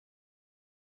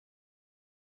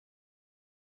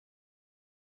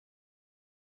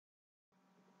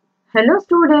Hello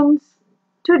students,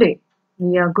 today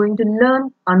we are going to learn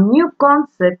a new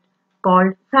concept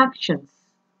called fractions.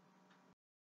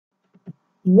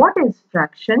 What is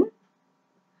fraction?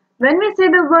 When we say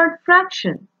the word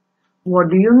fraction, what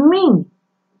do you mean?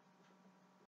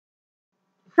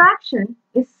 Fraction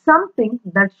is something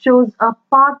that shows a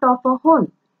part of a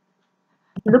whole.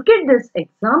 Look at this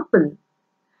example.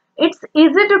 It's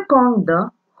easy to count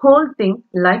the whole thing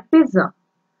like pizza.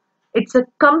 It's a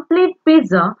complete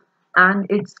pizza and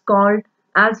it's called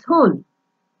as whole.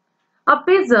 A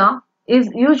pizza is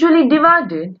usually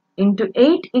divided into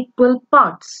 8 equal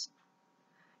parts.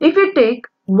 If you take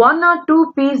 1 or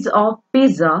 2 pieces of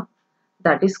pizza,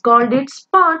 that is called its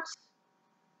parts.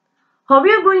 How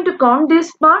we are going to count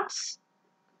these parts?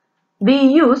 We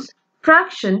use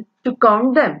fraction to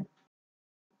count them.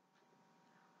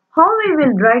 How we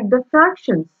will write the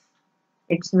fractions?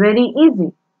 It's very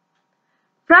easy.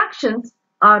 Fractions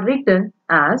are written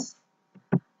as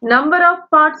number of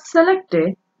parts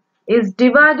selected is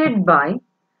divided by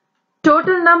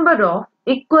total number of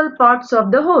equal parts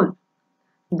of the whole.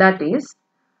 That is,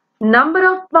 number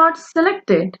of parts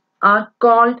selected are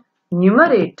called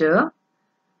numerator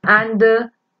and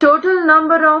the total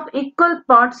number of equal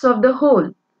parts of the whole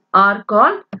are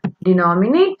called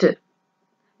denominator.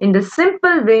 In the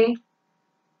simple way,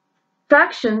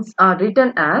 fractions are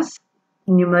written as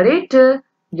numerator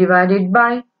divided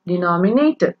by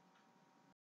denominator.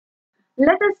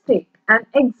 Let us take an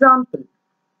example.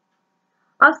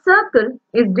 A circle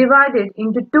is divided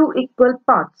into 2 equal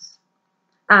parts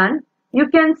and you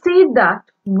can see that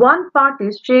one part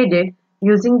is shaded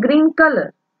using green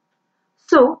color.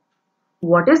 So,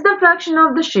 what is the fraction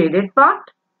of the shaded part?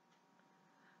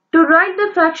 To write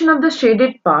the fraction of the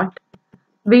shaded part,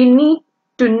 we need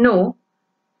to know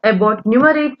about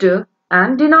numerator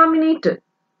and denominator.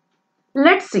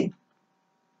 Let's see.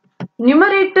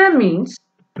 Numerator means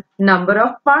number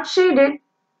of parts shaded.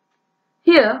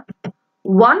 Here,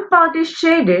 one part is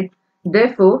shaded,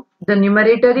 therefore the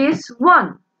numerator is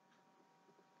 1.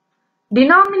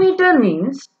 Denominator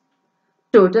means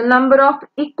total number of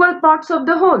equal parts of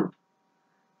the whole.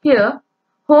 Here,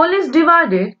 whole is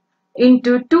divided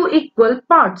into 2 equal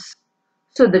parts.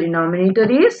 So the denominator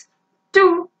is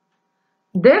 2.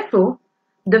 Therefore,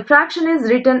 the fraction is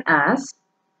written as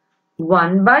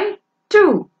 1 by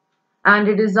 2 and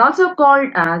it is also called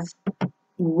as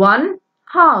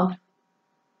 1/2.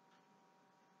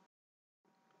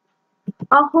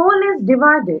 A whole is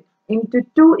divided into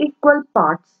 2 equal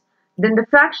parts, then the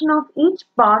fraction of each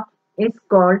part is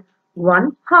called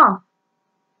 1/2.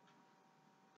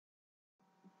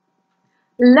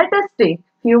 Let us take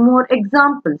few more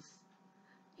examples.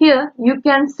 Here you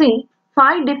can see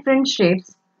 5 different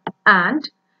shapes and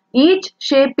each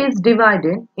shape is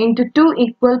divided into 2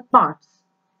 equal parts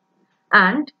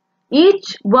and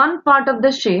each one part of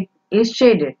the shape is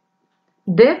shaded.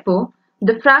 Therefore,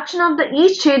 the fraction of the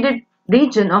each shaded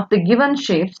region of the given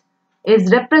shapes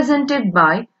is represented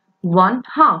by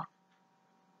 1/2.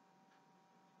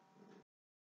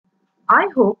 I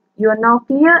hope you are now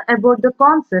clear about the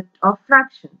concept of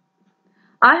fraction.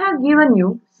 I have given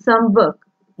you some work,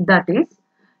 that is,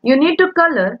 you need to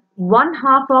color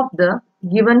 1/2 of the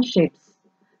given shapes.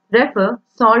 Refer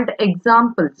solved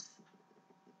examples.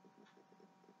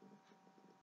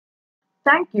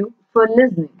 Thank you for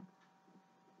listening.